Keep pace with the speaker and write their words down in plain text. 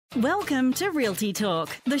Welcome to Realty Talk,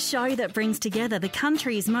 the show that brings together the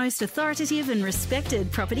country's most authoritative and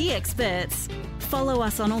respected property experts. Follow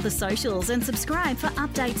us on all the socials and subscribe for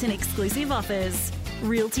updates and exclusive offers.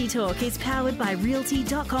 Realty Talk is powered by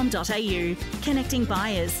realty.com.au, connecting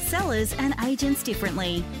buyers, sellers and agents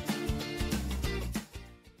differently.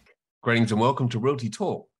 Greetings and welcome to Realty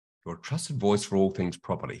Talk, your trusted voice for all things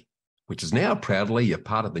property, which is now proudly a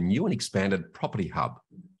part of the new and expanded Property Hub,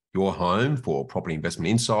 your home for property investment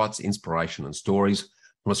insights, inspiration and stories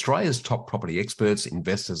from Australia's top property experts,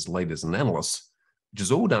 investors, leaders and analysts, which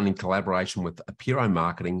is all done in collaboration with Apiro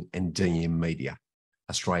Marketing and DM Media,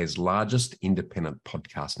 Australia's largest independent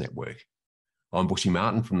podcast network. I'm Bushy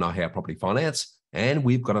Martin from Know How Property Finance, and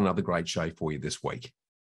we've got another great show for you this week.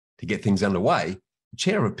 To get things underway, the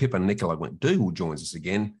chair of PIPA, Nicola McDougall, joins us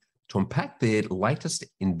again to unpack their latest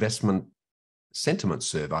investment sentiment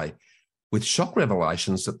survey with shock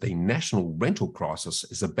revelations that the national rental crisis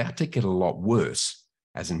is about to get a lot worse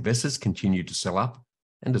as investors continue to sell up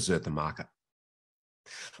and desert the market.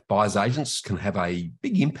 Buyers agents can have a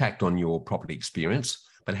big impact on your property experience,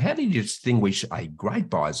 but how do you distinguish a great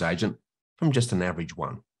buyer's agent from just an average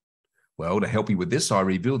one? Well, to help you with this, I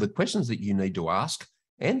reveal the questions that you need to ask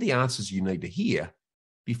and the answers you need to hear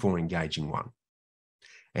before engaging one.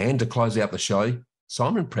 And to close out the show,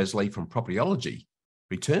 Simon Presley from Propertyology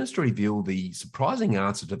returns to reveal the surprising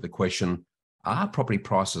answer to the question, are property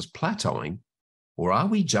prices plateauing or are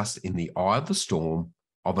we just in the eye of the storm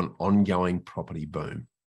of an ongoing property boom?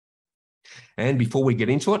 And before we get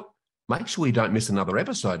into it, make sure you don't miss another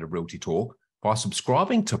episode of Realty Talk by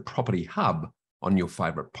subscribing to Property Hub on your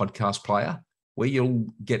favourite podcast player, where you'll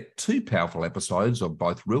get 2 powerful episodes of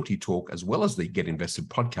both Realty Talk as well as the Get Invested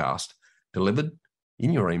podcast delivered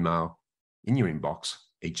in your email, in your inbox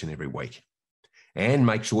each and every week. And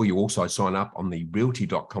make sure you also sign up on the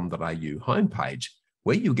realty.com.au homepage,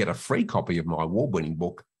 where you'll get a free copy of my award-winning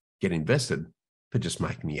book, Get Invested, for just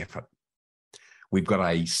making the effort. We've got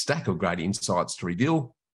a stack of great insights to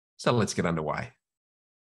reveal, so let's get underway.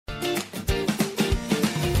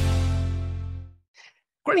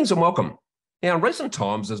 Greetings and welcome. Now, in recent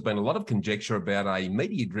times, there's been a lot of conjecture about a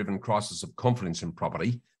media-driven crisis of confidence in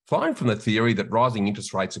property, flowing from the theory that rising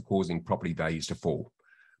interest rates are causing property values to fall.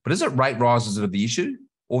 But is it rate rises that are the issue,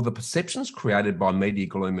 or the perceptions created by media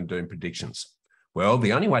gloom and doom predictions? Well,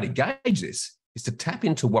 the only way to gauge this is to tap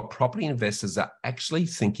into what property investors are actually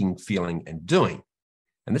thinking, feeling, and doing.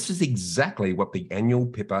 And this is exactly what the annual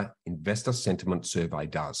PIPA Investor Sentiment Survey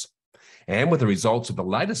does. And with the results of the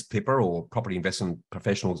latest PIPA, or Property Investment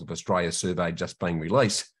Professionals of Australia survey, just being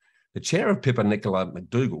released, the chair of PIPA, Nicola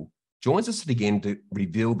McDougall, joins us again to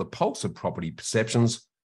reveal the pulse of property perceptions,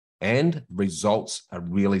 and results are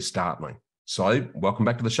really startling. So welcome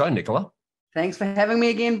back to the show, Nicola. Thanks for having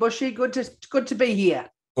me again, Bushy. Good to be here.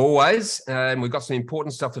 Always. We've got some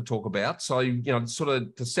important stuff to talk about. So, sort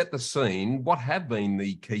of to set the scene, what have been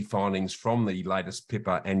the key findings from the latest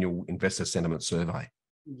PIPA annual investor sentiment survey?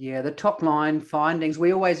 Yeah, the top line findings,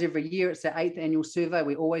 every year, it's the 8th annual survey.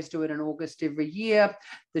 We always do it in August every year.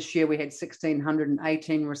 This year we had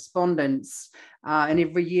 1,618 respondents. And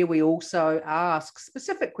every year we also ask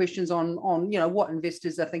specific questions on what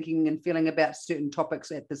investors are thinking and feeling about certain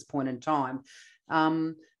topics at this point in time.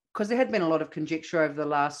 Because there had been a lot of conjecture over the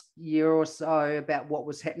last year or so about what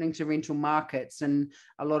was happening to rental markets, and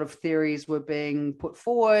a lot of theories were being put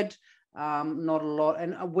forward. Not a lot.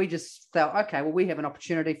 And we just felt, okay, well, we have an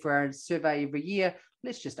opportunity for our survey every year.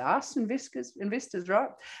 Let's just ask investors, right?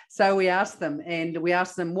 So we asked them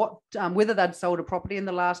what, whether they'd sold a property in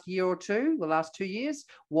the last year or two, the last 2 years,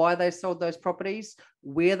 why they sold those properties,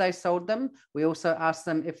 where they sold them. We also asked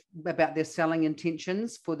them about their selling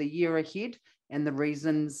intentions for the year ahead and the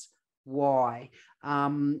reasons why.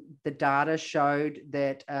 The data showed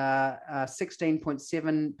that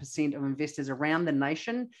 16.7% of investors around the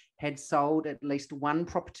nation had sold at least one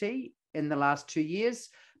property in the last 2 years.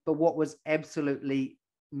 But what was absolutely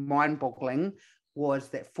mind-boggling was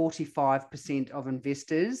that 45% of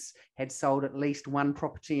investors had sold at least one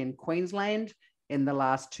property in Queensland in the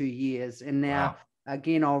last 2 years. And now, wow.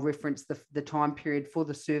 Again, I'll reference the time period for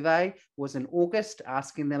the survey was in August,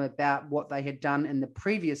 asking them about what they had done in the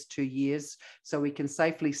previous 2 years. So we can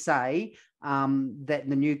safely say that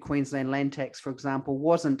the new Queensland land tax, for example,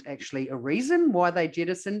 wasn't actually a reason why they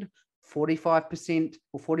jettisoned 45%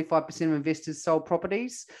 of investors sold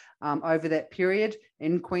properties over that period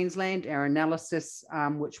in Queensland. Our analysis,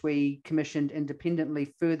 which we commissioned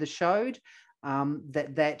independently, further showed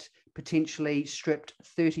that potentially stripped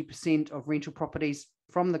 30% of rental properties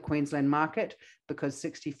from the Queensland market, because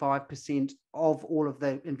 65% of all of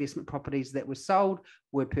the investment properties that were sold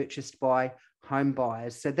were purchased by home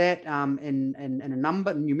buyers. So that in a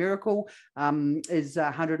number, numerical, is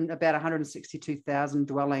about 162,000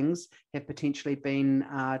 dwellings have potentially been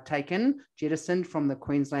jettisoned from the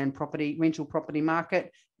Queensland rental property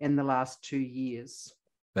market in the last 2 years.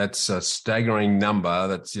 That's a staggering number.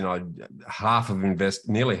 That's,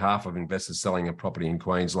 nearly half of investors selling a property in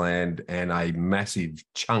Queensland, and a massive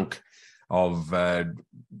chunk of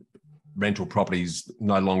rental properties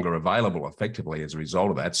no longer available effectively as a result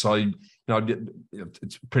of that. So,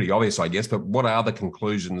 it's pretty obvious, I guess, but what are the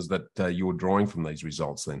conclusions that you're drawing from these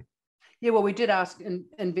results then? Yeah, well, we did ask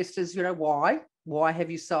investors, why have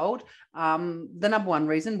you sold? The number one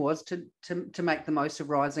reason was to make the most of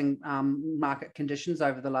rising market conditions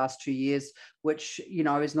over the last 2 years, which,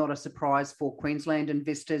 is not a surprise for Queensland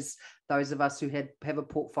investors. Those of us who have a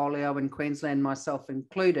portfolio in Queensland, myself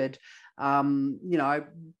included,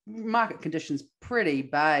 market conditions pretty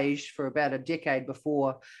beige for about a decade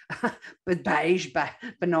before, but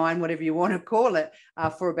benign, whatever you want to call it,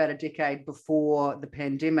 for about a decade before the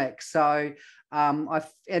pandemic. So, and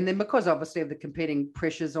then because obviously of the competing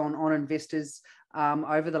pressures on investors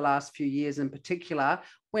over the last few years in particular,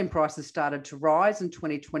 when prices started to rise in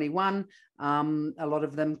 2021, a lot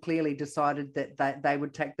of them clearly decided that they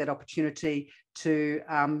would take that opportunity to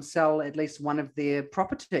sell at least one of their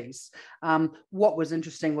properties. What was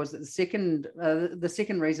interesting was that the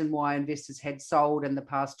second reason why investors had sold in the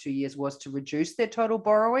past 2 years was to reduce their total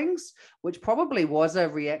borrowings, which probably was a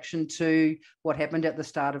reaction to what happened at the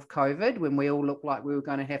start of COVID, when we all looked like we were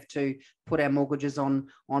going to have to put our mortgages on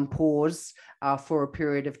pause for a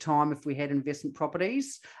period of time if we had investment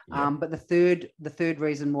properties. Yep. But the third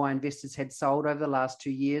reason why investors had sold over the last 2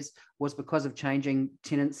 years was because of changing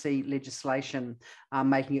tenancy legislation,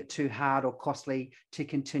 making it too hard or costly to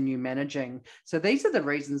continue managing. So these are the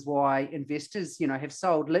reasons why investors, have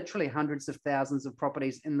sold literally hundreds of thousands of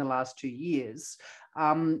properties in the last 2 years.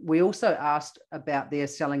 We also asked about their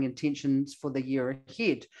selling intentions for the year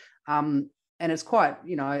ahead. And it's quite,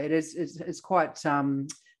 it's quite,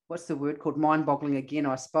 what's the word called? Mind-boggling again,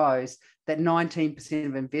 I suppose, that 19%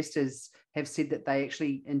 of investors have said that they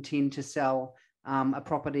actually intend to sell a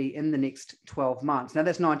property in the next 12 months. Now,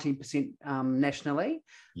 that's 19% nationally.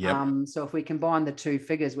 Yep. So if we combine the two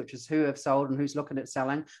figures, which is who have sold and who's looking at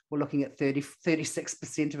selling, we're looking at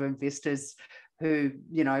 36% of investors who,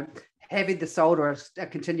 have either sold or are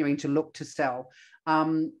continuing to look to sell.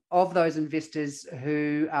 Of those investors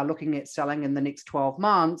who are looking at selling in the next 12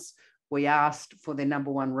 months, we asked for their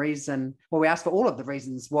number one reason. Well, we asked for all of the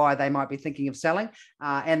reasons why they might be thinking of selling.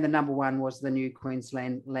 And the number one was the new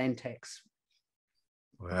Queensland land tax.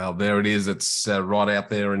 Well, there it is. It's right out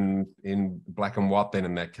there in black and white then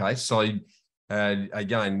in that case. So,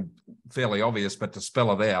 again, fairly obvious, but to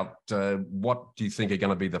spell it out, what do you think are going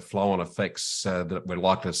to be the flow-on effects that we're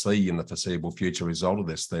likely to see in the foreseeable future result of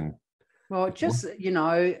this then? Well, just,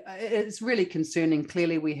 it's really concerning.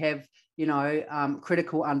 Clearly, we have,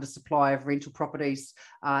 critical undersupply of rental properties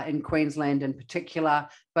in Queensland in particular,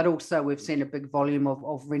 but also we've seen a big volume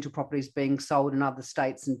of rental properties being sold in other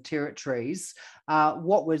states and territories.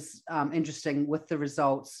 What was interesting with the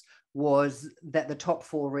results was that the top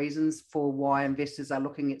 4 reasons for why investors are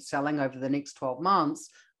looking at selling over the next 12 months,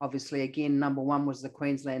 obviously, again, number 1 was the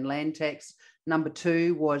Queensland land tax. Number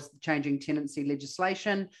 2 was changing tenancy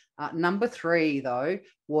legislation. Number 3, though,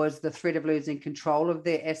 was the threat of losing control of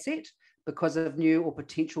their asset because of new or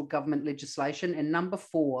potential government legislation. And number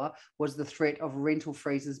 4 was the threat of rental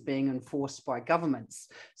freezes being enforced by governments.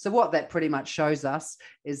 So what that pretty much shows us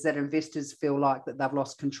is that investors feel like that they've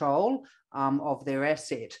lost control of their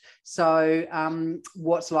asset. So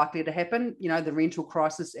what's likely to happen? The rental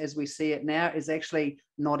crisis as we see it now is actually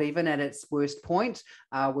not even at its worst point.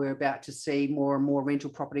 We're about to see more and more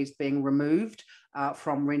rental properties being removed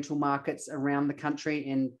from rental markets around the country,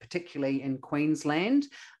 and particularly in Queensland.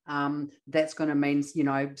 That's going to mean,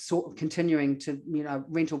 continuing to,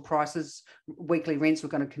 rental prices, weekly rents are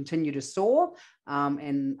going to continue to soar.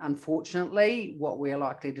 And unfortunately, what we're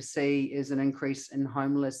likely to see is an increase in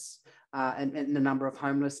in the number of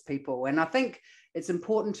homeless people. And I think it's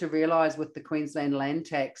important to realise with the Queensland land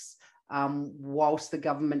tax, whilst the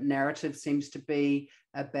government narrative seems to be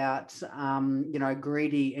about,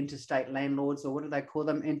 greedy interstate landlords, or what do they call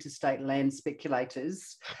them? Interstate land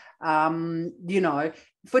speculators.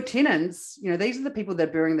 For tenants, these are the people that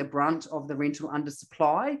are bearing the brunt of the rental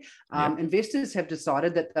undersupply. Investors have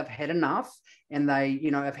decided that they've had enough, and they,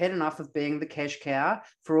 have had enough of being the cash cow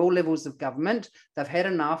for all levels of government. They've had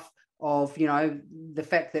enough of, the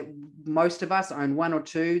fact that most of us own one or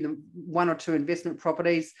two investment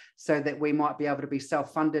properties so that we might be able to be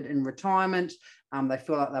self-funded in retirement. They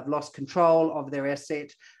feel like they've lost control of their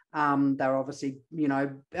asset. They're obviously,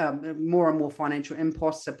 more and more financial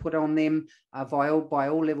imposts are put on them by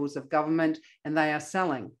all levels of government, and they are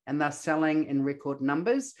selling, and they're selling in record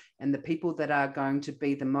numbers. And the people that are going to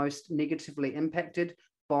be the most negatively impacted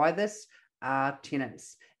by this are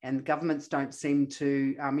tenants. And governments don't seem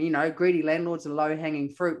to, greedy landlords are low-hanging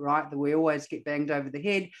fruit, right? That we always get banged over the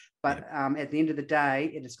head. But at the end of the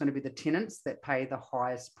day, it is going to be the tenants that pay the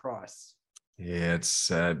highest price. Yeah, it's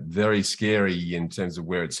very scary in terms of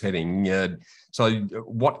where it's heading. So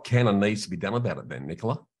what can and needs to be done about it then,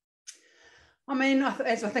 Nicola? I mean,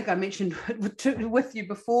 as I think I mentioned with you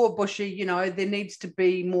before, Bushy, there needs to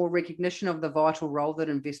be more recognition of the vital role that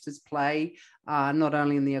investors play, not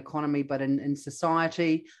only in the economy, but in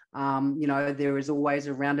society. There is always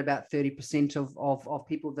around about 30% of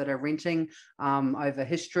people that are renting over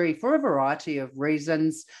history for a variety of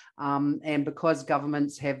reasons. And because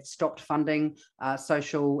governments have stopped funding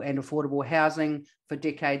social and affordable housing for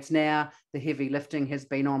decades now, the heavy lifting has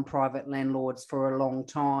been on private landlords for a long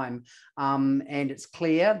time. And it's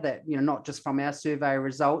clear that, not just from our survey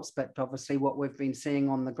results, but obviously what we've been seeing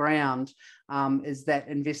on the ground, is that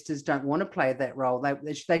investors don't want to play that role.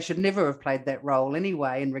 They should never have played that role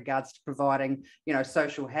anyway in regards to providing,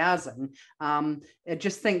 social housing. I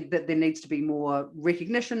just think that there needs to be more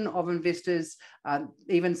recognition of investors,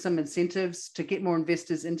 even some incentives to get more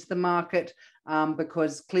investors into the market,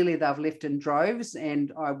 because clearly they've left in droves,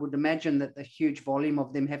 and I would imagine that the huge volume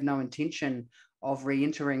of them have no intention of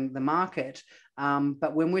re-entering the market.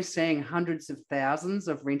 But when we're seeing hundreds of thousands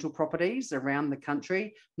of rental properties around the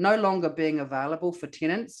country no longer being available for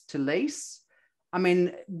tenants to lease, I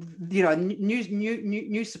mean,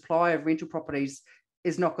 new supply of rental properties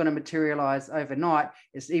is not going to materialize overnight.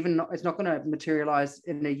 It's not going to materialize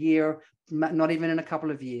in a year, not even in a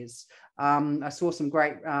couple of years. I saw some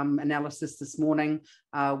great analysis this morning,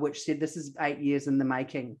 which said this is 8 years in the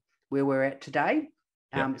making where we're at today.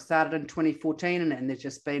 It started in 2014, and there's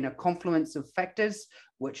just been a confluence of factors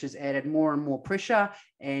which has added more and more pressure,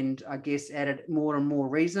 and I guess added more and more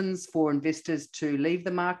reasons for investors to leave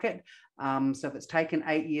the market. So if it's taken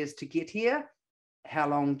 8 years to get here, how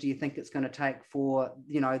long do you think it's going to take for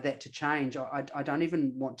that to change? I don't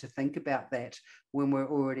even want to think about that when we're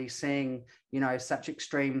already seeing such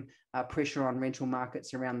extreme pressure on rental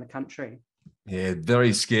markets around the country. Yeah,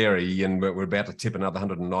 very scary. And we're about to tip another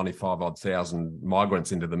 195,000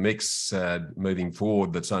 migrants into the mix moving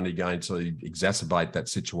forward. That's only going to exacerbate that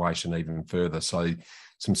situation even further. So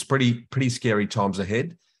some pretty scary times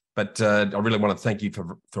ahead. But I really want to thank you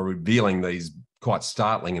for revealing these quite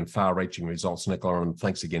startling and far-reaching results, Nicola. And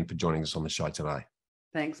thanks again for joining us on the show today.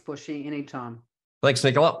 Thanks, Bushy. Anytime. Thanks,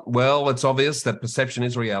 Nicola. Well, it's obvious that perception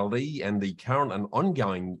is reality, and the current and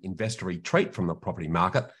ongoing investor retreat from the property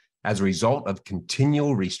market as a result of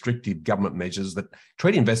continual restrictive government measures that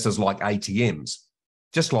treat investors like ATMs,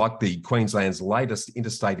 just like the Queensland's latest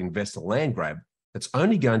interstate investor land grab, that's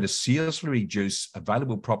only going to seriously reduce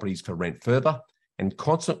available properties for rent further and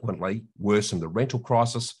consequently worsen the rental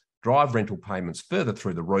crisis, drive rental payments further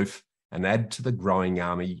through the roof, and add to the growing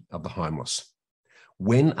army of the homeless.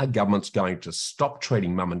 When are governments going to stop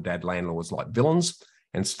treating mum and dad landlords like villains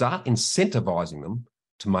and start incentivising them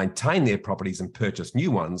to maintain their properties and purchase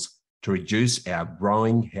new ones to reduce our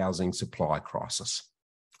growing housing supply crisis?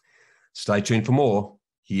 Stay tuned for more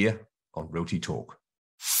here on Realty Talk.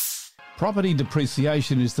 Property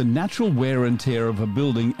depreciation is the natural wear and tear of a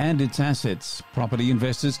building and its assets. Property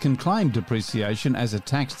investors can claim depreciation as a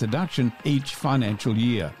tax deduction each financial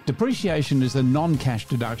year. Depreciation is a non-cash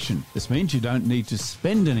deduction. This means you don't need to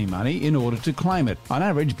spend any money in order to claim it. On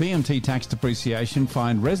average, BMT tax depreciation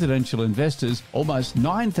fined residential investors almost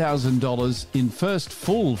 $9,000 in first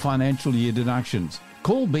full financial year deductions.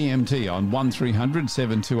 Call BMT on 1300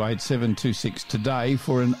 728 726 today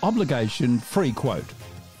for an obligation-free quote.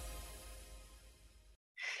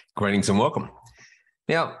 Greetings and welcome.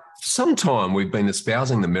 Now, for some time we've been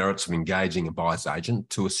espousing the merits of engaging a buyer's agent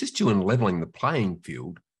to assist you in levelling the playing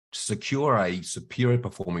field to secure a superior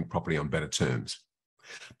performing property on better terms.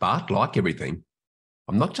 But like everything,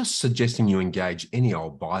 I'm not just suggesting you engage any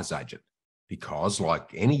old buyer's agent, because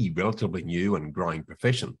like any relatively new and growing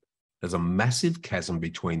profession, there's a massive chasm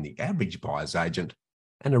between the average buyer's agent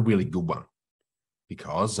and a really good one.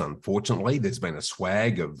 Because, unfortunately, there's been a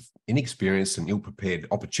swag of inexperienced and ill-prepared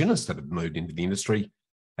opportunists that have moved into the industry,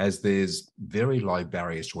 as there's very low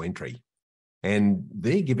barriers to entry. And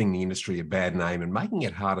they're giving the industry a bad name and making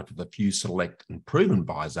it harder for the few select and proven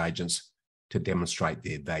buyers agents to demonstrate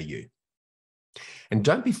their value. And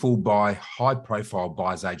don't be fooled by high-profile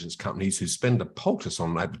buyers agents companies who spend a poultice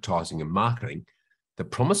on advertising and marketing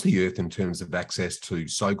that promise the earth in terms of access to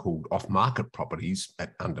so-called off-market properties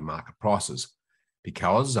at under-market prices.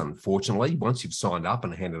 Because, unfortunately, once you've signed up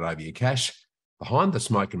and handed over your cash, behind the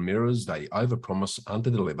smoke and mirrors, they overpromise,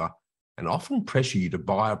 underdeliver, and often pressure you to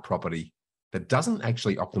buy a property that doesn't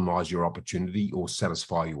actually optimise your opportunity or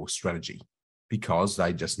satisfy your strategy, because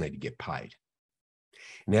they just need to get paid.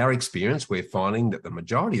 In our experience, we're finding that the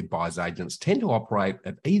majority of buyers agents tend to operate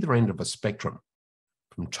at either end of a spectrum,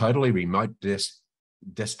 from totally remote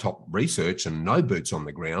desktop research and no boots on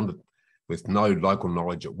the ground with no local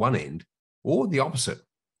knowledge at one end, or the opposite,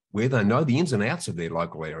 where they know the ins and outs of their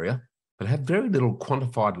local area, but have very little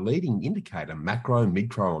quantified leading indicator, macro,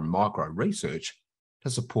 micro, and micro research to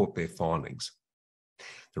support their findings.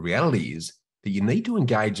 The reality is that you need to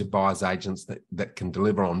engage a buyer's agents that can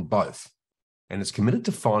deliver on both and is committed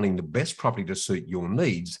to finding the best property to suit your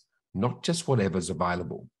needs, not just whatever's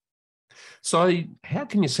available. So how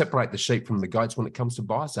can you separate the sheep from the goats when it comes to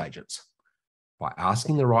buyer's agents? By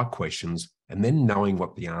asking the right questions and then knowing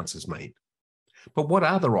what the answers mean. But what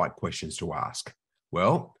are the right questions to ask?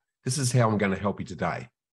 Well, this is how I'm going to help you today,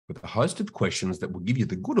 with a host of questions that will give you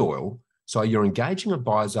the good oil, so you're engaging a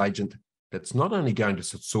buyer's agent that's not only going to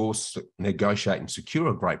source, negotiate, and secure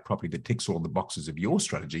a great property that ticks all the boxes of your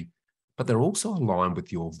strategy, but they're also aligned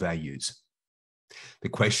with your values. The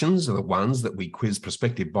questions are the ones that we quiz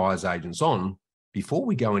prospective buyer's agents on before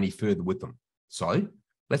we go any further with them. So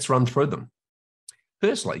let's run through them.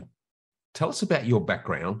 Firstly, tell us about your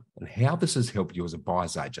background and how this has helped you as a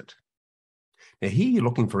buyer's agent. Now, here you're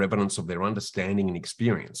looking for evidence of their understanding and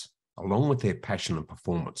experience, along with their passion and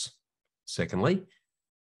performance. Secondly,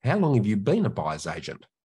 how long have you been a buyer's agent?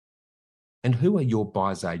 And who are your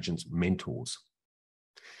buyer's agent's mentors?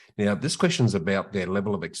 Now, this question is about their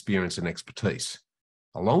level of experience and expertise,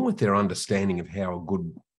 along with their understanding of how a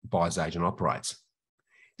good buyer's agent operates.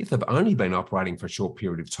 If they've only been operating for a short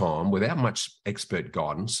period of time without much expert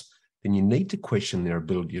guidance, then you need to question their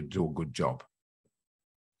ability to do a good job.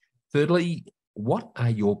 Thirdly, what are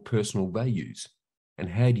your personal values and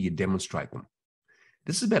how do you demonstrate them?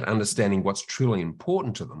 This is about understanding what's truly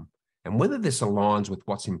important to them and whether this aligns with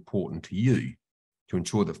what's important to you, to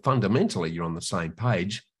ensure that fundamentally you're on the same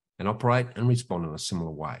page and operate and respond in a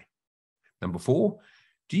similar way. Number 4,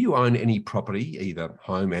 do you own any property, either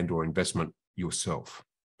home and or investment, yourself?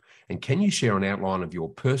 And can you share an outline of your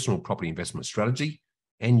personal property investment strategy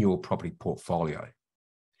and your property portfolio?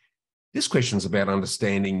 This question is about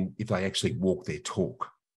understanding if they actually walk their talk.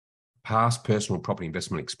 Past personal property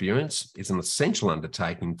investment experience is an essential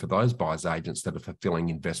undertaking for those buyer's agents that are fulfilling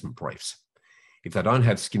investment briefs. If they don't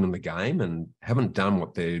have skin in the game and haven't done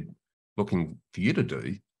what they're looking for you to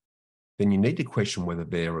do, then you need to question whether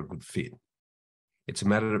they're a good fit. If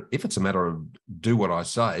it's a matter of do what I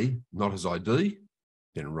say, not as I do,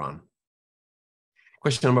 then run.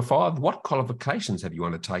 Question number 5, what qualifications have you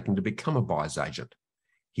undertaken to become a buyer's agent?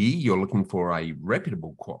 Here, you're looking for a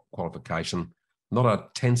reputable qualification, not a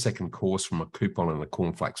 10-second course from a coupon and a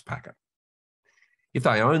cornflakes packet. If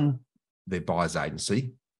they own their buyer's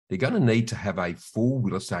agency, they're going to need to have a full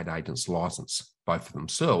real estate agent's license, both for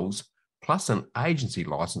themselves, plus an agency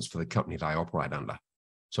license for the company they operate under.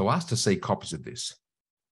 So ask to see copies of this.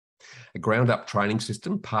 A ground-up training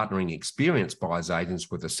system partnering experienced buyer's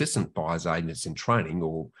agents with assistant buyer's agents in training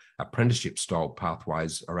or apprenticeship-style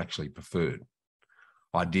pathways are actually preferred.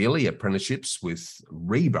 Ideally, apprenticeships with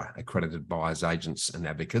REBA accredited buyer's agents and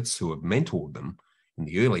advocates who have mentored them in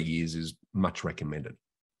the early years is much recommended.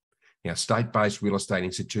 Now, state-based real estate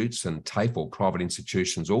institutes and TAFE or private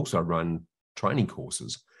institutions also run training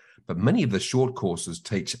courses, but many of the short courses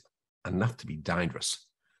teach enough to be dangerous.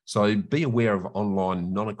 So be aware of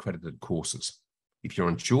online non-accredited courses. If you're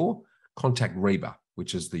unsure, contact REBA,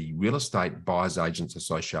 which is the Real Estate Buyers Agents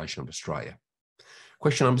Association of Australia.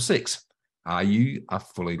 Question number 6, are you a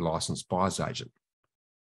fully licensed buyer's agent?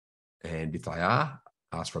 And if they are,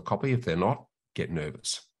 ask for a copy. If they're not, get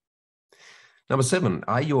nervous. Number 7,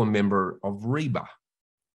 are you a member of REBA,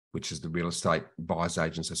 which is the Real Estate Buyers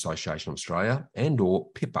Agents Association of Australia, and or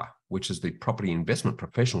PIPA, which is the Property Investment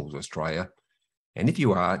Professionals of Australia? And if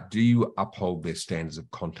you are, do you uphold their standards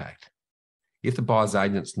of contact? If the buyer's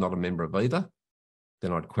agent's not a member of either,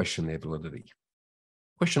 then I'd question their validity.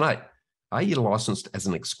 Question 8, are you licensed as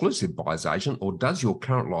an exclusive buyer's agent, or does your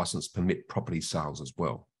current license permit property sales as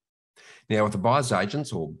well? Now, if the buyer's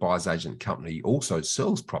agent or buyer's agent company also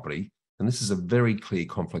sells property, then this is a very clear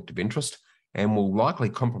conflict of interest and will likely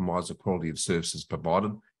compromise the quality of services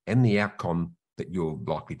provided and the outcome that you're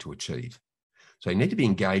likely to achieve. So you need to be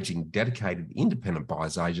engaging dedicated independent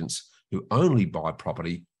buyer's agents who only buy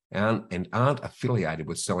property and aren't affiliated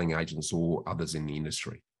with selling agents or others in the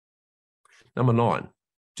industry. Number 9,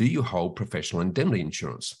 do you hold professional indemnity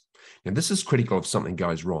insurance? Now, this is critical if something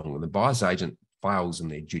goes wrong and the buyer's agent fails in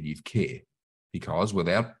their duty of care, because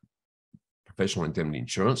without professional indemnity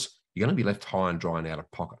insurance, you're going to be left high and dry and out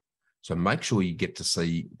of pocket. So make sure you get to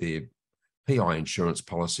see their PI insurance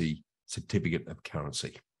policy certificate of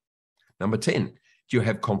currency. Number 10, do you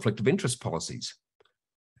have conflict of interest policies?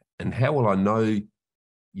 And how will I know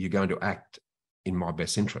you're going to act in my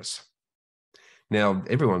best interests? Now,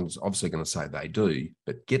 everyone's obviously going to say they do,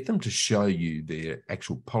 but get them to show you their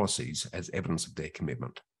actual policies as evidence of their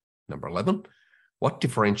commitment. Number 11, what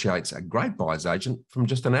differentiates a great buyer's agent from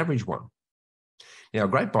just an average one? Now, a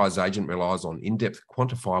great buyer's agent relies on in-depth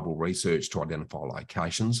quantifiable research to identify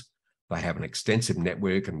locations. They have an extensive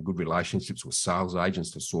network and good relationships with sales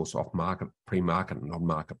agents to source off-market, pre-market and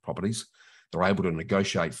non-market properties. They're able to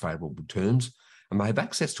negotiate favourable terms, and they have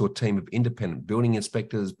access to a team of independent building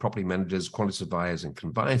inspectors, property managers, quantity surveyors and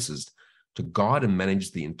conveyancers to guide and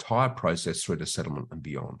manage the entire process through to settlement and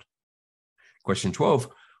beyond. Question 12,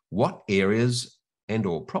 what areas and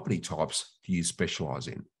or property types do you specialise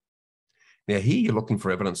in? Now, here you're looking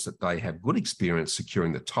for evidence that they have good experience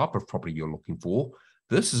securing the type of property you're looking for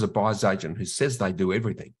versus a buyer's agent who says they do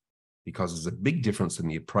everything, because there's a big difference in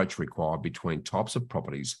the approach required between types of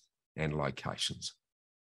properties and locations.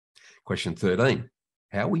 Question 13,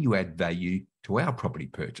 how will you add value to our property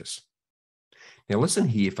purchase? Now, listen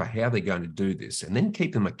here for how they're going to do this, and then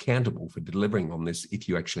keep them accountable for delivering on this if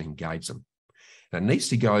you actually engage them. Now, it needs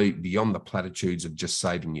to go beyond the platitudes of just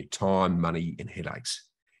saving you time, money, and headaches.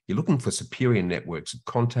 You're looking for superior networks of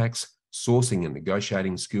contacts, sourcing and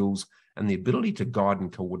negotiating skills, and the ability to guide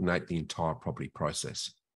and coordinate the entire property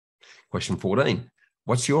process. Question 14,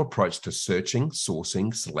 what's your approach to searching,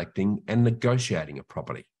 sourcing, selecting, and negotiating a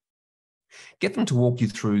property? Get them to walk you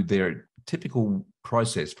through their typical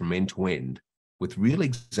process from end to end with real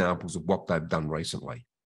examples of what they've done recently.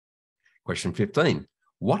 Question 15,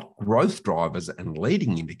 what growth drivers and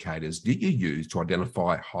leading indicators do you use to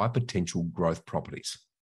identify high potential growth properties?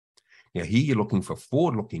 Now, here you're looking for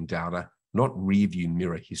forward-looking data, not rear-view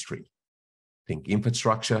mirror history. Think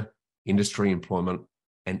infrastructure, industry employment,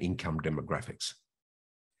 and income demographics.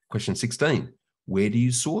 Question 16, where do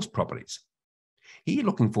you source properties? Here you're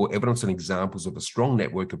looking for evidence and examples of a strong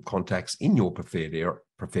network of contacts in your preferred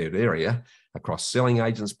area across selling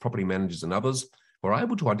agents, property managers, and others who are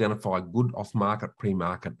able to identify good off-market,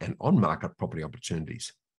 pre-market, and on-market property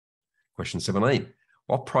opportunities. Question 17,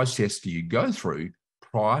 what process do you go through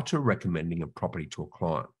prior to recommending a property to a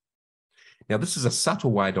client? Now, this is a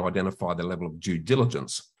subtle way to identify the level of due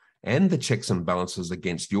diligence and the checks and balances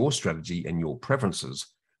against your strategy and your preferences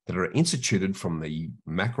that are instituted from the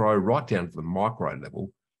macro right down to the micro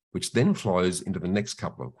level, which then flows into the next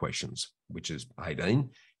couple of questions, which is 18,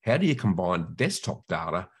 how do you combine desktop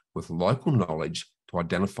data with local knowledge to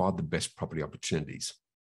identify the best property opportunities?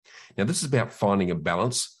 Now, this is about finding a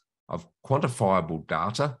balance of quantifiable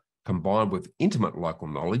data combined with intimate local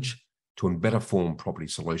knowledge to better form property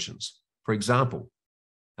solutions. For example,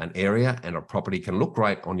 an area and a property can look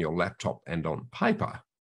great on your laptop and on paper,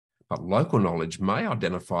 but local knowledge may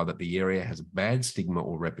identify that the area has a bad stigma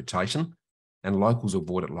or reputation, and locals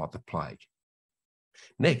avoid it like the plague.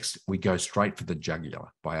 Next, we go straight for the jugular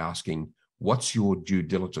by asking, what's your due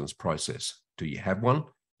diligence process? Do you have one?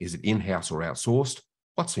 Is it in-house or outsourced?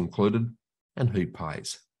 What's included? And who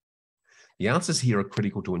pays? The answers here are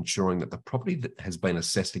critical to ensuring that the property that has been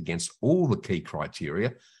assessed against all the key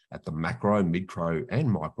criteria at the macro, micro, and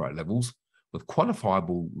micro levels with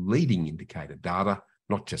quantifiable leading indicator data,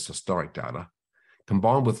 not just historic data,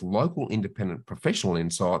 combined with local independent professional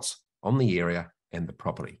insights on the area and the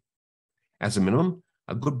property. As a minimum,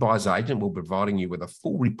 a good buyer's agent will be providing you with a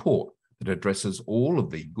full report that addresses all of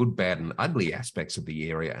the good, bad, and ugly aspects of the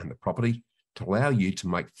area and the property to allow you to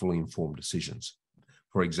make fully informed decisions.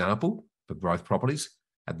 For example, for growth properties,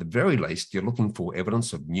 at the very least, you're looking for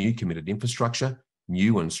evidence of new committed infrastructure,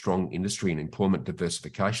 new and strong industry and employment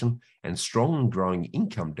diversification, and strong and growing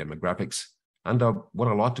income demographics under what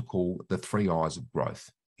I like to call the 3 I's of growth: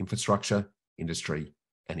 infrastructure, industry,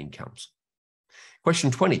 and incomes.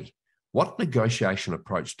 Question 20, what negotiation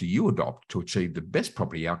approach do you adopt to achieve the best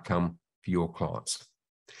property outcome for your clients?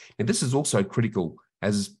 Now, this is also critical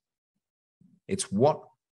as it's what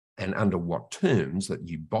and under what terms that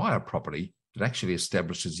you buy a property that actually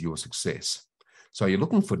establishes your success. So you're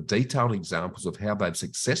looking for detailed examples of how they've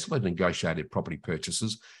successfully negotiated property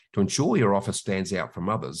purchases to ensure your offer stands out from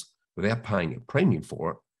others without paying a premium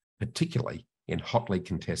for it, particularly in hotly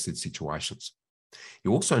contested situations.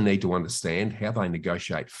 You also need to understand how they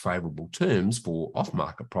negotiate favourable terms for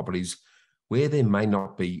off-market properties where there may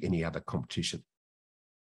not be any other competition.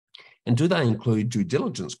 And do they include due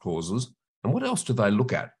diligence clauses? And what else do they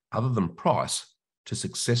look at other than price to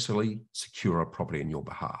successfully secure a property on your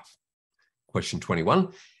behalf? Question 21,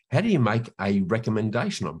 how do you make a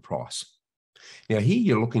recommendation on price? Now here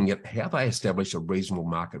you're looking at how they establish a reasonable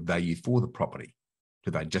market value for the property.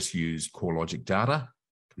 Do they just use CoreLogic data,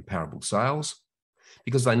 comparable sales?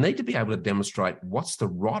 Because they need to be able to demonstrate what's the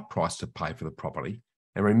right price to pay for the property.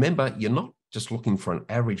 And remember, you're not just looking for an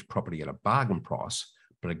average property at a bargain price,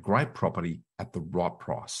 but a great property at the right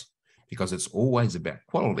price, because it's always about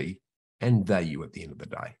quality and value at the end of the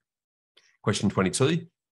day. Question 22,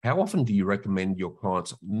 how often do you recommend your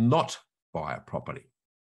clients not buy a property?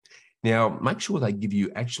 Now, make sure they give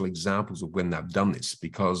you actual examples of when they've done this,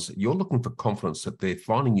 because you're looking for confidence that they're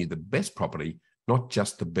finding you the best property, not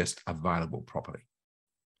just the best available property.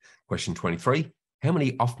 Question 23, how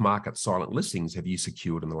many off-market silent listings have you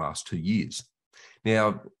secured in the last 2 years?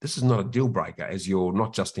 Now, this is not a deal breaker, as you're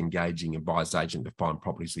not just engaging a buyer's agent to find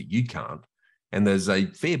properties that you can't, and there's a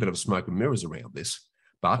fair bit of smoke and mirrors around this.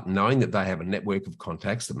 But knowing that they have a network of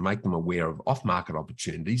contacts that make them aware of off-market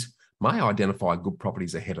opportunities may identify good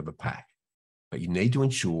properties ahead of the pack. But you need to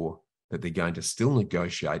ensure that they're going to still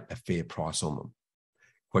negotiate a fair price on them.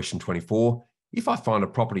 Question 24, if I find a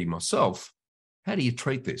property myself, how do you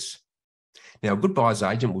treat this? Now, a good buyer's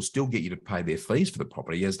agent will still get you to pay their fees for the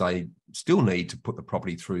property, as they still need to put the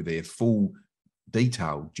property through their full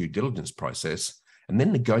detailed due diligence process and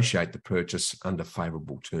then negotiate the purchase under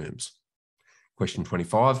favourable terms. Question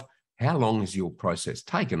 25, how long has your process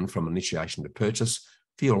taken from initiation to purchase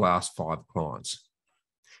for your last 5 clients?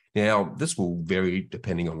 Now, this will vary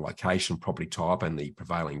depending on location, property type, and the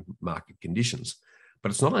prevailing market conditions, but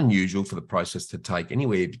it's not unusual for the process to take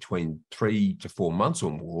anywhere between 3 to 4 months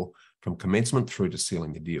or more from commencement through to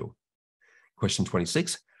sealing the deal. Question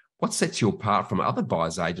 26, what sets you apart from other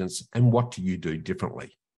buyer's agents, and what do you do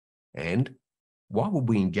differently? And why would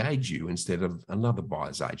we engage you instead of another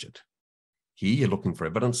buyer's agent? Here you're looking for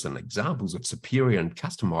evidence and examples of superior and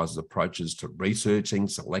customized approaches to researching,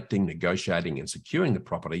 selecting, negotiating, and securing the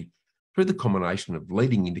property through the combination of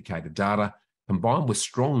leading indicator data combined with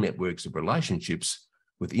strong networks of relationships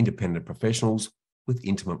with independent professionals with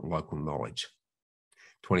intimate local knowledge.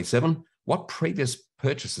 27, what previous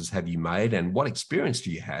purchases have you made, and what experience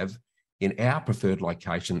do you have in our preferred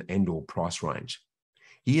location and or price range?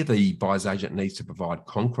 Here, the buyer's agent needs to provide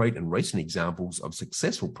concrete and recent examples of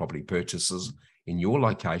successful property purchases in your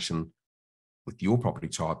location with your property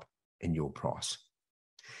type and your price.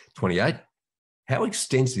 28, how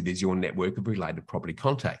extensive is your network of related property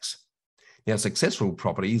contacts? Now, successful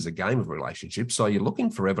property is a game of relationships, so you're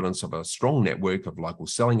looking for evidence of a strong network of local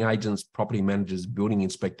selling agents, property managers, building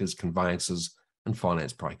inspectors, conveyancers, and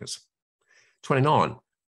finance brokers. 29,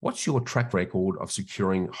 what's your track record of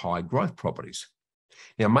securing high growth properties?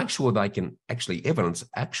 Now, make sure they can actually evidence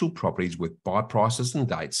actual properties with buy prices and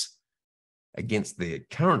dates against their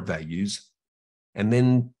current values, and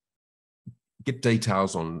then get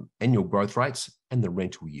details on annual growth rates and the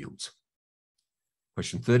rental yields.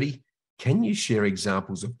 Question 30, can you share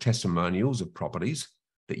examples of testimonials of properties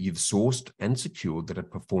that you've sourced and secured that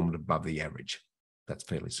have performed above the average? That's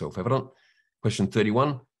fairly self-evident. Question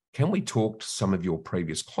 31, can we talk to some of your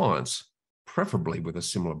previous clients, preferably with a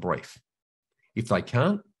similar brief? If they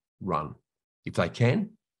can't, run. If they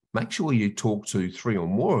can, make sure you talk to 3 or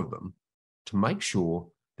more of them to make sure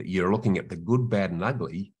that you're looking at the good, bad, and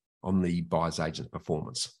ugly on the buyer's agent's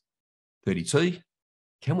performance. 32,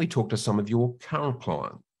 can we talk to some of your current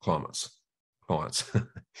clients?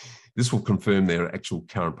 This will confirm their actual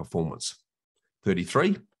current performance.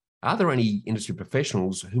 33, are there any industry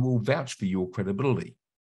professionals who will vouch for your credibility?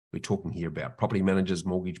 We're talking here about property managers,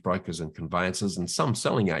 mortgage brokers, and conveyancers, and some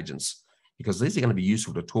selling agents, because these are going to be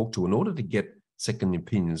useful to talk to in order to get second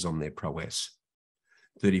opinions on their prowess.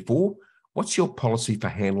 34, what's your policy for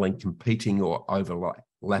handling competing or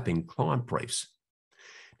overlapping client briefs?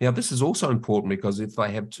 Now, this is also important because if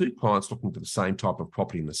they have 2 clients looking for the same type of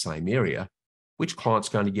property in the same area, which client's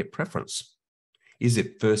going to get preference? Is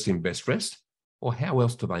it first in, best dressed, or how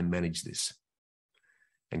else do they manage this?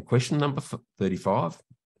 And question number 35,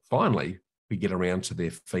 finally, we get around to their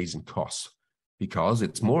fees and costs, because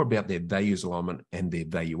it's more about their values alignment and their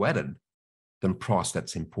value added than price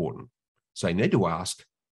that's important. So you need to ask,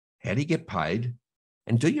 how do you get paid?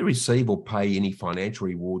 And do you receive or pay any financial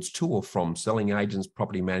rewards to or from selling agents,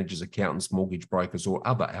 property managers, accountants, mortgage brokers, or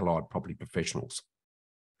other allied property professionals?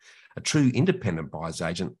 A true independent buyer's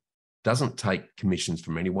agent doesn't take commissions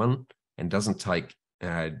from anyone and doesn't take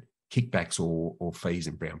kickbacks or fees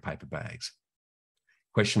in brown paper bags.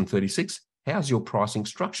 Question 36, how's your pricing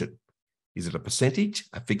structured? Is it a percentage,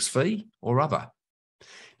 a fixed fee, or other?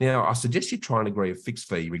 Now, I suggest you try and agree a fixed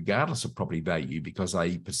fee regardless of property value, because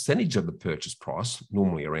a percentage of the purchase price,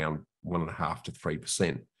 normally around 1.5% to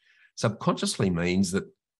 3%, subconsciously means that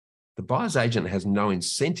the buyer's agent has no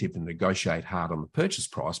incentive to negotiate hard on the purchase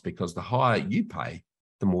price, because the higher you pay,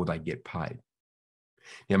 the more they get paid.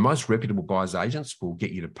 Now, most reputable buyer's agents will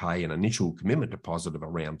get you to pay an initial commitment deposit of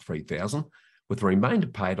around $3,000, with the remainder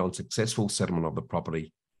paid on successful settlement of the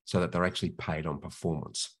property, so that they're actually paid on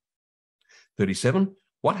performance. 37,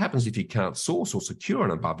 what happens if you can't source or secure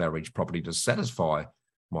an above average property to satisfy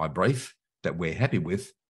my brief that we're happy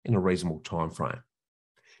with in a reasonable time frame?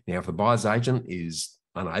 Now, if the buyer's agent is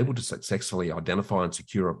unable to successfully identify and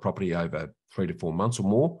secure a property over 3 to 4 months or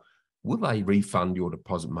more, will they refund your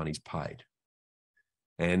deposit monies paid?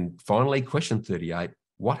 And finally, question 38,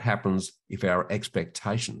 what happens if our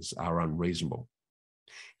expectations are unreasonable?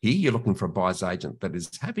 Here, you're looking for a buyer's agent that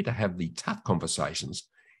is happy to have the tough conversations,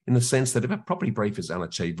 in the sense that if a property brief is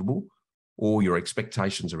unachievable, or your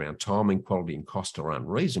expectations around timing, quality and cost are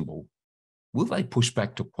unreasonable, will they push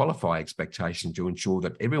back to qualify expectations to ensure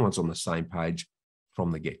that everyone's on the same page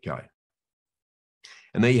from the get-go?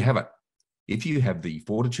 And there you have it. If you have the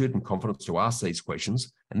fortitude and confidence to ask these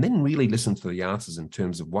questions, and then really listen to the answers in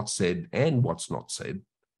terms of what's said and what's not said,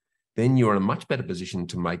 then you're in a much better position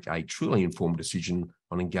to make a truly informed decision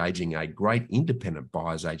on engaging a great independent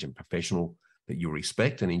buyer's agent professional that you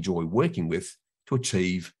respect and enjoy working with to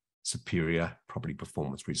achieve superior property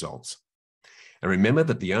performance results. And remember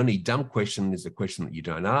that the only dumb question is the question that you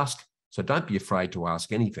don't ask, so don't be afraid to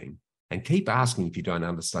ask anything, and keep asking if you don't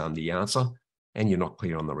understand the answer and you're not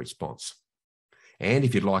clear on the response. And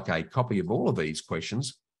if you'd like a copy of all of these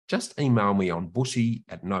questions, just email me on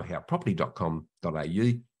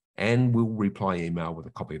bushy@knowhowproperty.com.au and we'll reply email with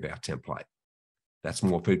a copy of our template. That's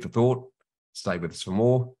more food for thought. Stay with us for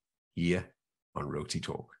more here on Realty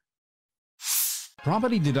Talk.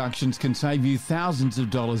 Property deductions can save you thousands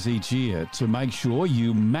of dollars each year. To make sure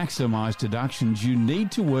you maximise deductions, you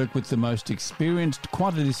need to work with the most experienced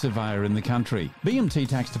quantity surveyor in the country. BMT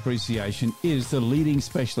Tax Depreciation is the leading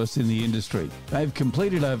specialist in the industry. They've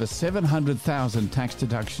completed over 700,000 tax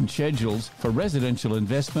deduction schedules for residential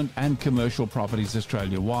investment and commercial properties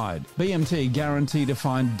Australia-wide. BMT guarantee to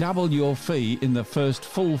find double your fee in the first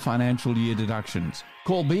full financial year deductions.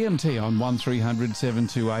 Call BMT on 1300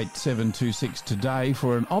 728 726 today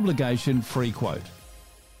for an obligation-free quote.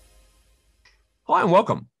 Hi and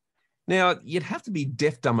welcome. Now, you'd have to be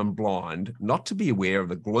deaf, dumb and blind not to be aware of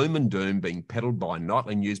the gloom and doom being peddled by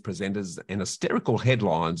nightly news presenters and hysterical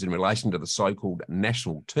headlines in relation to the so-called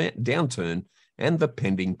national downturn and the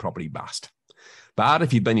pending property bust. But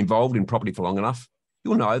if you've been involved in property for long enough,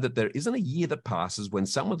 you'll know that there isn't a year that passes when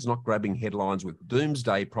someone's not grabbing headlines with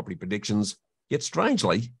doomsday property predictions. Yet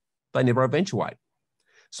strangely, they never eventuate.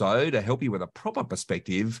 So to help you with a proper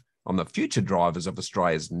perspective on the future drivers of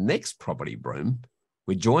Australia's next property boom,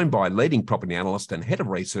 we're joined by leading property analyst and head of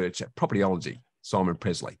research at Propertyology, Simon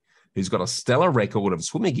Presley, who's got a stellar record of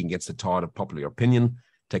swimming against the tide of popular opinion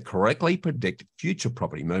to correctly predict future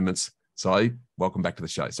property movements. So welcome back to the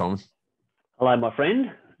show, Simon. Hello, my friend.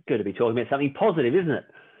 Good to be talking about something positive, isn't it?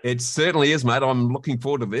 It certainly is, mate. I'm looking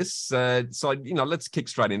forward to this. So, let's kick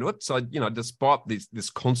straight into it. So, despite this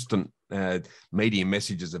constant media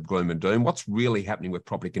messages of gloom and doom, what's really happening with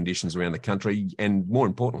property conditions around the country, and more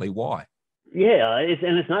importantly, why? Yeah,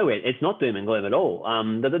 it's nowhere. It's not doom and gloom at all.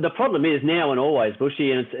 The problem is now and always,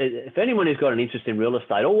 Bushy, and if anyone who's got an interest in real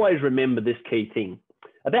estate, always remember this key thing.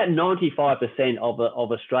 About 95% of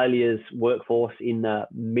Australia's workforce in the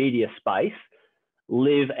media space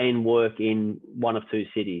live and work in one of two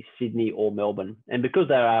cities, Sydney or Melbourne. And because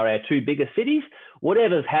they are our two biggest cities,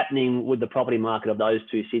 whatever's happening with the property market of those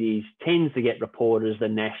two cities tends to get reported as the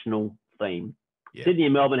national theme. Yeah. Sydney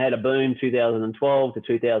and Melbourne had a boom 2012 to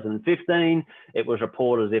 2015. It was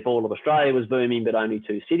reported as if all of Australia was booming, but only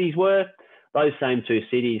two cities were. Those same two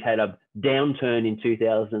cities had a downturn in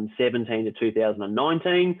 2017 to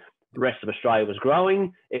 2019. The rest of Australia was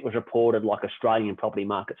growing. It was reported like Australian property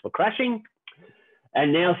markets were crashing.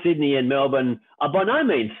 And now Sydney and Melbourne are by no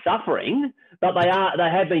means suffering, but they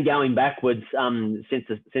have been going backwards since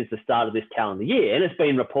the start of this calendar year. And it's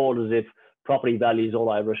been reported as if property values all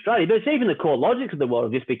over Australia. But it's even the CoreLogics of the world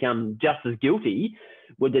have just become just as guilty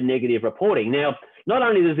with the negative reporting. Now, not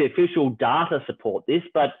only does the official data support this,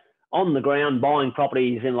 but on the ground, buying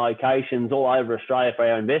properties in locations all over Australia for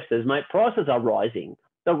our investors, mate, prices are rising.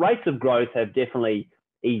 The rates of growth have definitely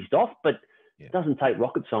eased off, but it doesn't take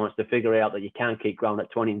rocket science to figure out that you can't keep growing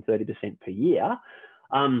at 20 and 30% per year.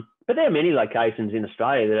 But there are many locations in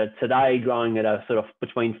Australia that are today growing at a sort of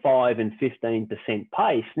between 5 and 15%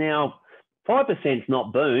 pace. Now, 5% is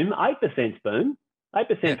not boom, 8% is boom.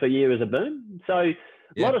 8% per year is a boom. So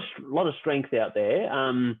a lot of strength out there.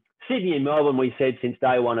 Sydney and Melbourne, we said since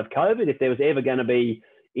day one of COVID, if there was ever going to be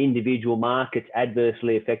individual markets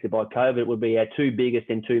adversely affected by COVID, it would be our two biggest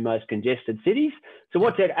and two most congested cities. So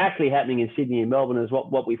what's actually happening in Sydney and Melbourne is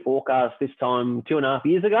what we forecast this time 2.5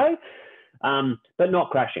 years ago, but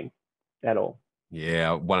not crashing at all.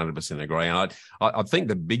 Yeah, 100% agree. And I think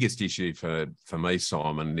the biggest issue for me,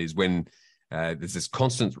 Simon, is when there's this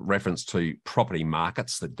constant reference to property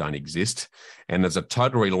markets that don't exist, and there's a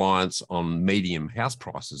total reliance on median house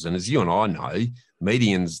prices. And as you and I know,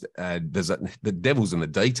 medians, the devil's in the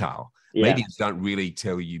detail. Yeah. Medians don't really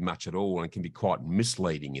tell you much at all, and can be quite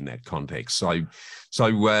misleading in that context. But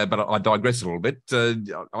I digress a little bit.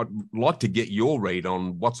 I'd like to get your read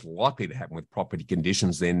on what's likely to happen with property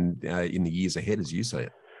conditions then in the years ahead, as you see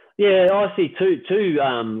it. Yeah, I see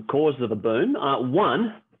two causes of the boom.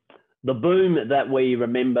 One, the boom that we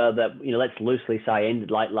remember that, let's loosely say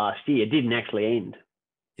ended late last year, didn't actually end.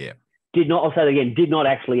 Yeah. I'll say it again, did not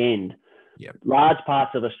actually end. Yeah. Large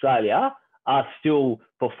parts of Australia are still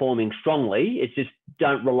performing strongly. It's just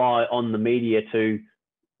don't rely on the media to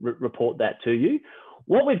report that to you.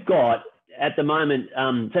 What we've got at the moment,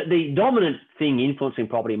 so the dominant thing influencing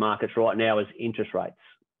property markets right now is interest rates.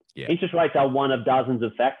 Yeah. Interest rates are one of dozens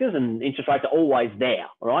of factors, and interest rates are always there,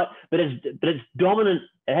 all right? But it's dominant.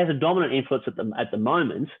 It has a dominant influence at the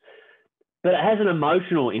moment, but it has an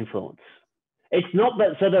emotional influence. It's not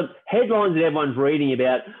that. So the headlines that everyone's reading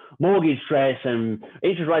about mortgage stress and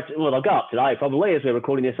interest rates, well, they'll go up today probably as we're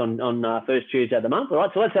recording this on first Tuesday of the month, all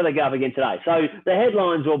right? So let's say they go up again today. So the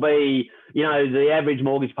headlines will be, the average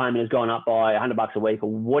mortgage payment has gone up by $100 a week or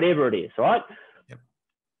whatever it is, all right?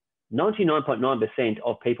 99.9%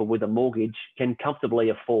 of people with a mortgage can comfortably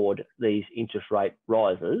afford these interest rate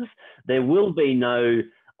rises. There will be no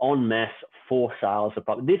en masse for sales of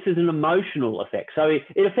property. This is an emotional effect. So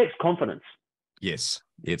it affects confidence. Yes.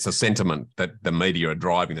 It's a sentiment that the media are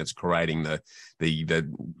driving that's creating the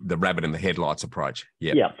rabbit in the headlights approach.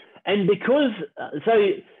 Yeah. Yeah. And because,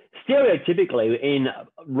 stereotypically in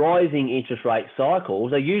rising interest rate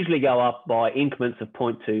cycles, they usually go up by increments of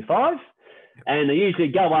 0.25. And they usually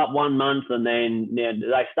go up 1 month and then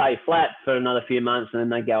they stay flat for another few months and then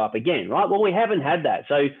they go up again, right? Well, we haven't had that.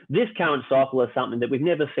 So this current cycle is something that we've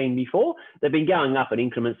never seen before. They've been going up at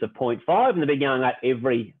increments of 0.5 and they've been going up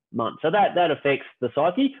every month. So that affects the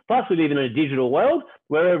psyche. Plus, we live in a digital world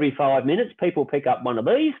where every 5 minutes people pick up one of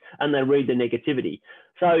these and they read the negativity.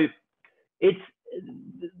 So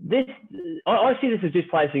I see this as just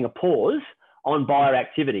placing a pause on buyer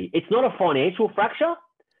activity. It's not a financial fracture.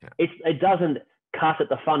 It doesn't cut at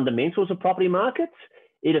the fundamentals of property markets.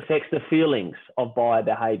 It affects the feelings of buyer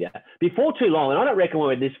behaviour. Before too long, and I don't reckon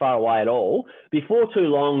we're this far away at all, before too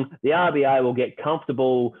long, the RBA will get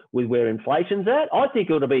comfortable with where inflation's at. I think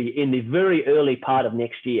it'll be in the very early part of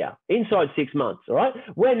next year, inside 6 months, all right?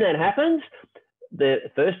 When that happens, the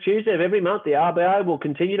first Tuesday of every month, the RBA will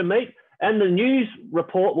continue to meet, and the news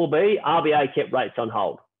report will be RBA kept rates on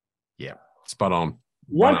hold. Yeah, spot on. 100%.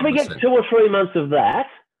 Once we get 2 or 3 months of that,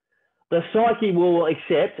 the psyche will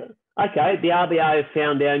accept, okay, the RBA have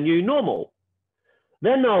found our new normal.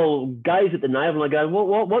 Then they'll gaze at the navel and they go,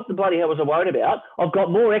 what the bloody hell was I worried about? I've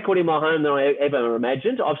got more equity in my home than I ever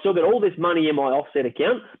imagined. I've still got all this money in my offset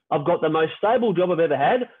account. I've got the most stable job I've ever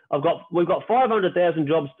had. We've got 500,000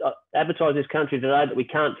 jobs advertised in this country today that we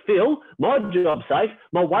can't fill. My job's safe.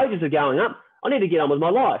 My wages are going up. I need to get on with my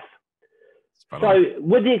life. So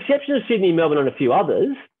with the exception of Sydney, Melbourne and a few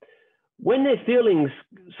others, when their feelings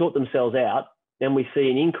sort themselves out and we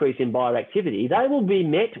see an increase in buyer activity, they will be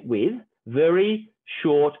met with very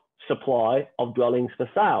short supply of dwellings for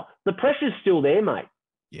sale. The pressure's still there, mate.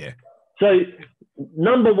 Yeah. So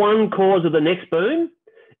number one cause of the next boom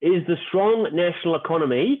is the strong national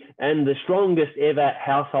economy and the strongest ever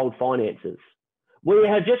household finances. We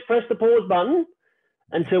have just pressed the pause button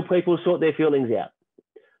until people sort their feelings out.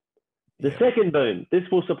 The second boom, this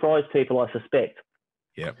will surprise people, I suspect.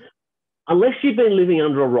 Yeah. Unless you've been living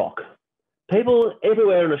under a rock, people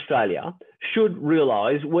everywhere in Australia should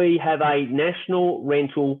realise we have a national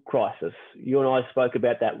rental crisis. You and I spoke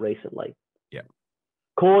about that recently. Yeah.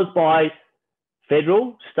 Caused by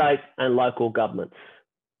federal, state and local governments.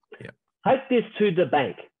 Yeah. Take this to the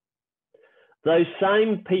bank. Those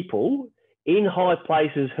same people in high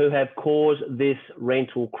places who have caused this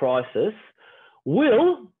rental crisis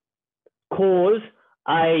will cause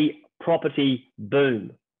a property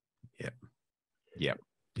boom. Yeah,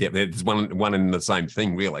 there's one in the same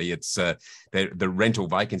thing, really. It's the rental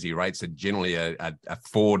vacancy rates are generally a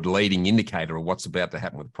forward-leading indicator of what's about to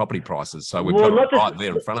happen with property prices. So we've got it right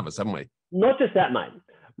there in front of us, haven't we? Not just that, mate.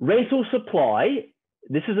 Rental supply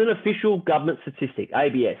this is an official government statistic,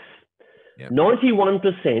 ABS. Yep.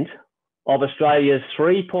 91% of Australia's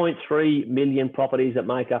 3.3 million properties that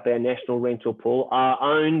make up our national rental pool are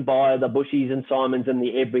owned by the Bushies and Simons and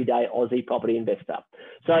the everyday Aussie property investor.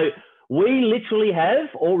 So we literally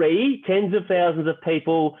have already tens of thousands of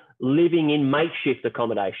people living in makeshift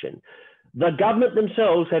accommodation. The government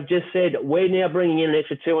themselves have just said, we're now bringing in an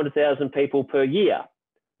extra 200,000 people per year.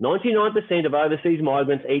 99% of overseas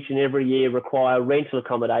migrants each and every year require rental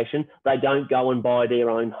accommodation. They don't go and buy their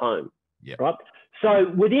own home, right?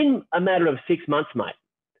 So within a matter of 6 months, mate,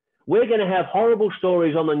 we're going to have horrible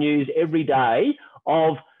stories on the news every day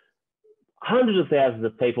of hundreds of thousands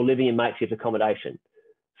of people living in makeshift accommodation.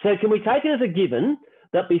 So can we take it as a given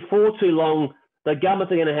that before too long, the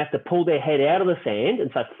governments are going to have to pull their head out of the sand and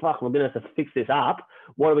say, fuck, we're going to have to fix this up.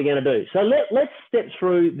 What are we going to do? So let's step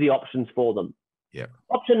through the options for them.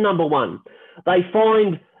 Option number one, they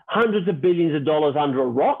find hundreds of billions of dollars under a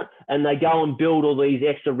rock and they go and build all these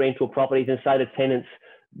extra rental properties and say to tenants,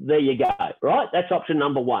 there you go, right? That's option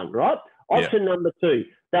number one, right? Option number two,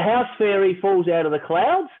 the house fairy falls out of the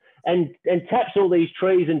clouds and taps all these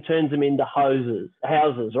trees and turns them into houses,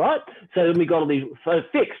 right? So then we got all these, so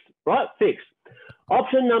fixed, right? Fixed.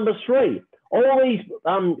 Option number three, all these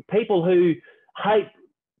people who hate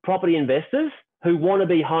property investors, who want to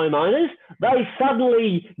be homeowners, they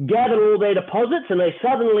suddenly gather all their deposits and they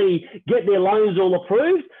suddenly get their loans all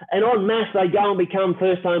approved, and en masse they go and become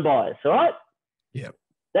first home buyers, all right? Yeah.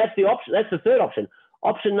 That's the option. That's the third option.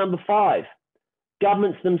 Option number five,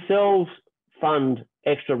 governments themselves fund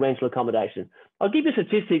extra rental accommodation. I'll give you a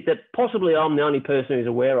statistic that possibly I'm the only person who's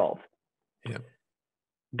aware of. Yeah.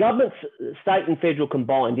 Governments, state and federal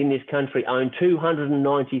combined in this country, own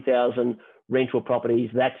 290,000 rental properties.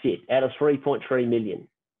 That's it, out of 3.3 million.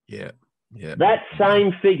 Yeah. That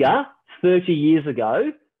same figure 30 years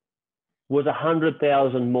ago was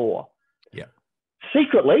 100,000 more. Yeah.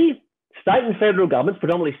 Secretly, state and federal governments,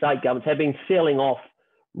 predominantly state governments, have been selling off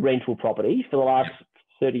rental properties for the last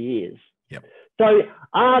 30 years. Yep. So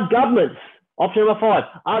are governments, option number five,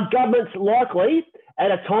 are governments likely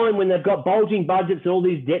at a time when they've got bulging budgets and all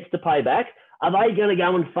these debts to pay back, are they going to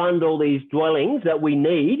go and fund all these dwellings that we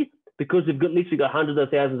need because they've literally got hundreds of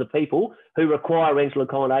thousands of people who require rental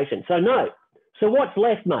accommodation? So no. So what's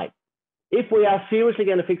left, mate? If we are seriously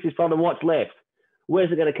going to fix this problem, what's left?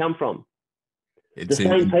 Where's it going to come from? It's the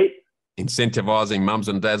same people. Incentivising mums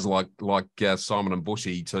and dads like Simon and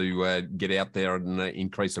Bushy to get out there and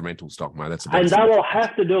increase the rental stock, mate. That's and they will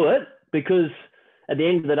have to do it because at the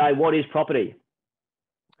end of the day, what is property?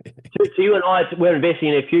 So you and I, we're investing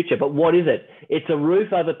in our future, but what is it? It's a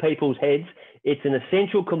roof over people's heads. It's an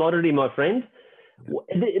essential commodity, my friend.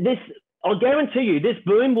 This, I'll guarantee you, this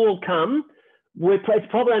boom will come. It's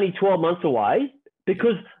probably only 12 months away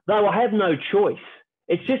because they will have no choice.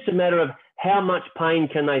 It's just a matter of how much pain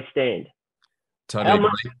can they stand? Totally.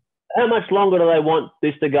 How much longer do they want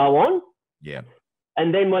this to go on? Yeah.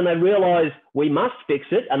 And then when they realise we must fix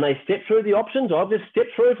it and they step through the options, I've just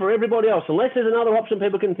stepped through for everybody else. Unless there's another option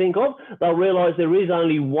people can think of, they'll realise there is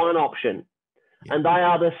only one option. Yeah. And they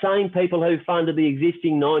are the same people who funded the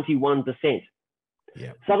existing 91%.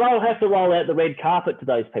 Yeah. So they'll have to roll out the red carpet to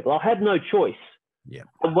those people. They'll have no choice. Yeah.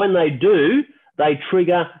 And when they do, they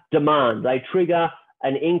trigger demand. They trigger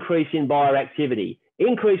an increase in buyer activity.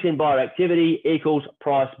 Increase in buyer activity equals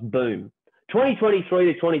price boom. 2023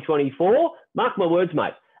 to 2024, mark my words,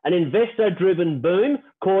 mate, an investor-driven boom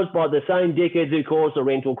caused by the same dickheads who caused the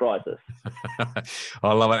rental crisis.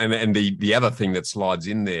 I love it. And the other thing that slides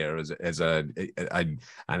in there as an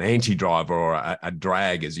anti-driver or a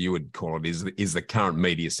drag, as you would call it, is the current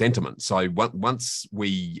media sentiment. So once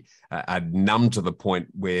we are numb to the point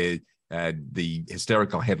where the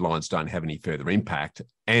hysterical headlines don't have any further impact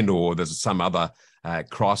and or there's some other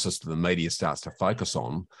crisis that the media starts to focus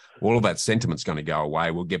on, all of that sentiment's going to go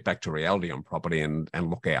away. We'll get back to reality on property and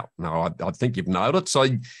look out. No, I think you've nailed it.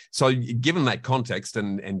 So given that context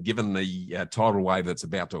and given the tidal wave that's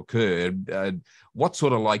about to occur, what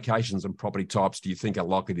sort of locations and property types do you think are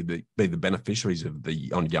likely to be the beneficiaries of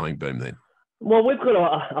the ongoing boom then? Well, we've got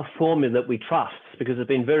a formula that we trust because it's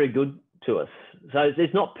been very good to us. So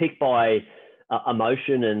it's not picked by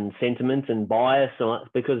emotion and sentiment and bias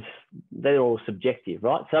because they're all subjective,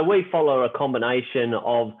 right? So we follow a combination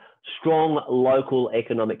of strong local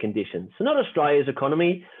economic conditions. So not Australia's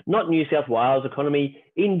economy, not New South Wales economy,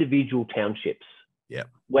 individual townships. Yeah.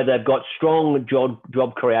 Where they've got strong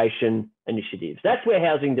job creation initiatives. That's where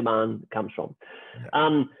housing demand comes from.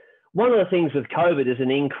 Yeah. One of the things with COVID is an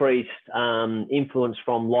increased influence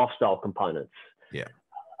from lifestyle components. Yeah.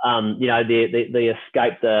 they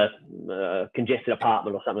escape the congested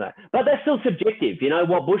apartment or something like that. But that's still subjective.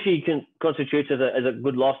 What Bushy constitutes as a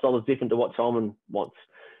good lifestyle is different to what Simon wants.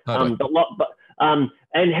 Totally.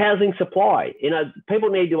 And housing supply. People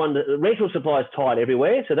need to rental supply is tight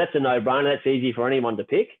everywhere, so that's a no-brainer. That's easy for anyone to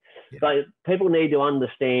pick. Yeah. But people need to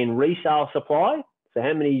understand resale supply. So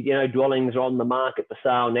how many dwellings are on the market for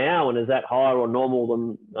sale now, and is that higher or normal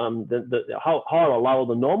than higher or lower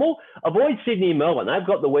than normal? Avoid Sydney and Melbourne; they've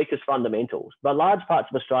got the weakest fundamentals, but large parts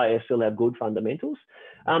of Australia still have good fundamentals.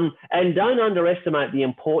 And don't underestimate the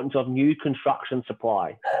importance of new construction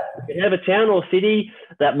supply. You can have a town or city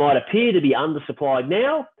that might appear to be undersupplied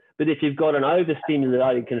now, but if you've got an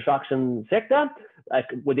overstimulated construction sector,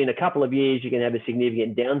 within a couple of years, you can have a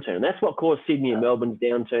significant downturn. And that's what caused Sydney and Melbourne's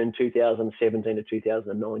downturn 2017 to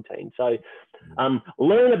 2019. So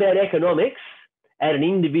learn about economics at an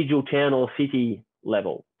individual town or city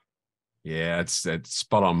level. Yeah, it's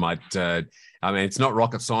spot on, mate. It's not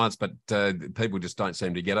rocket science, but people just don't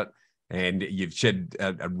seem to get it. And you've shed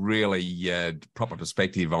a really proper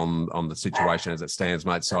perspective on the situation as it stands,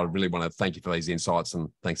 mate. So I really want to thank you for these insights, and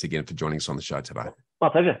thanks again for joining us on the show today. My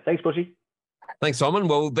pleasure. Thanks, Bushy. Thanks, Simon.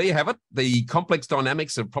 Well, there you have it. The complex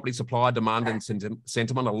dynamics of property supply, demand and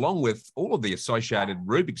sentiment, along with all of the associated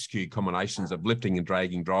Rubik's Cube combinations of lifting and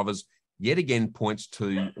dragging drivers, yet again points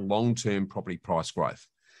to long-term property price growth.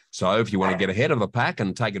 So if you want to get ahead of the pack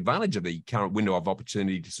and take advantage of the current window of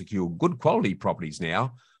opportunity to secure good quality properties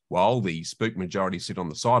now, while the spook majority sit on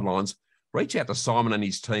the sidelines, reach out to Simon and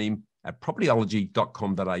his team at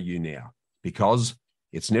propertyology.com.au now, because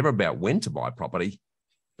it's never about when to buy property,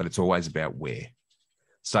 but it's always about where.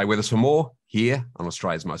 Stay with us for more here on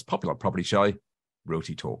Australia's most popular property show,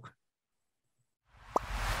 Realty Talk.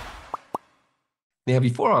 Now,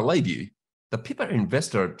 before I leave you, the Pippa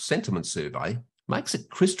Investor Sentiment Survey makes it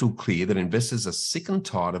crystal clear that investors are sick and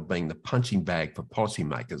tired of being the punching bag for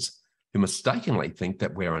policymakers who mistakenly think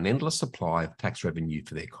that we're an endless supply of tax revenue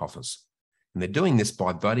for their coffers. And they're doing this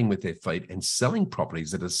by voting with their feet and selling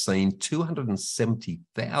properties that have seen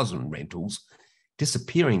 270,000 rentals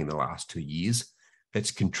disappearing in the last 2 years.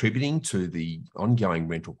 That's contributing to the ongoing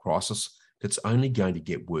rental crisis that's only going to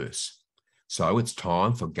get worse. So it's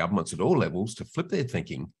time for governments at all levels to flip their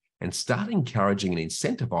thinking and start encouraging and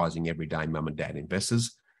incentivising everyday mum and dad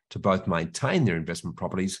investors to both maintain their investment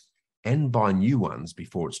properties and buy new ones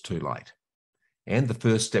before it's too late. And the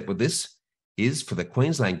first step with this is for the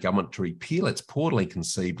Queensland Government to repeal its poorly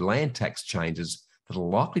conceived land tax changes that are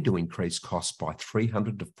likely to increase costs by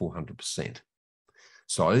 300 to 400%.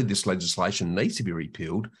 So this legislation needs to be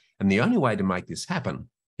repealed, and the only way to make this happen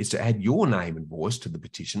is to add your name and voice to the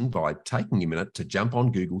petition by taking a minute to jump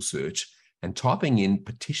on Google search and typing in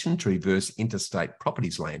petition to reverse interstate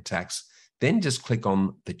properties land tax, then just click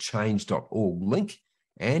on the change.org link,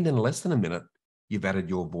 and in less than a minute, you've added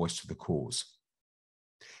your voice to the cause.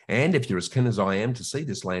 And if you're as keen as I am to see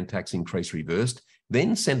this land tax increase reversed,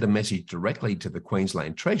 then send a message directly to the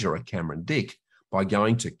Queensland Treasurer, Cameron Dick, by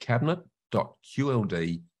going to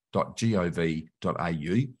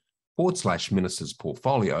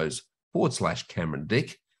cabinet.qld.gov.au/ministersportfolios/Cameron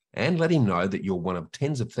Dick, and let him know that you're one of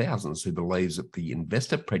tens of thousands who believes that the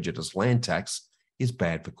investor prejudice land tax is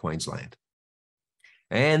bad for Queensland.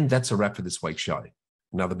 And that's a wrap for this week's show.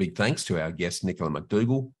 Another big thanks to our guests, Nicola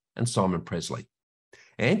McDougall and Simon Presley.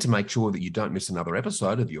 And to make sure that you don't miss another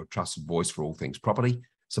episode of your trusted voice for all things property,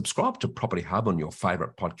 subscribe to Property Hub on your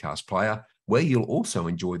favourite podcast player, where you'll also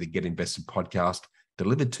enjoy the Get Invested podcast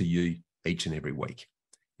delivered to you each and every week.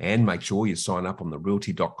 And make sure you sign up on the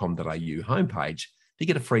realty.com.au homepage to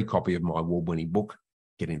get a free copy of my award-winning book,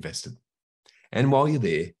 Get Invested. And while you're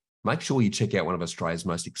there, make sure you check out one of Australia's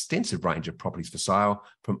most extensive range of properties for sale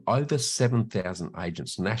from over 7,000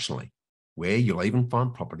 agents nationally, where you'll even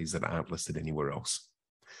find properties that aren't listed anywhere else.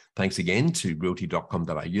 Thanks again to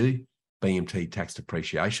realty.com.au, BMT Tax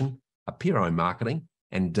Depreciation, Apiro Marketing,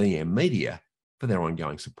 and DM Media for their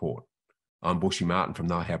ongoing support. I'm Bushy Martin from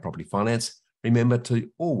Know How Property Finance. Remember to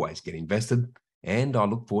always get invested, and I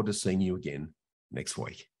look forward to seeing you again next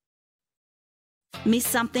week. Miss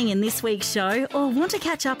something in this week's show or want to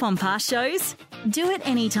catch up on past shows? Do it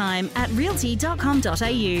anytime at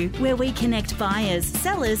realty.com.au, where we connect buyers,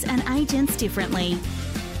 sellers and agents differently.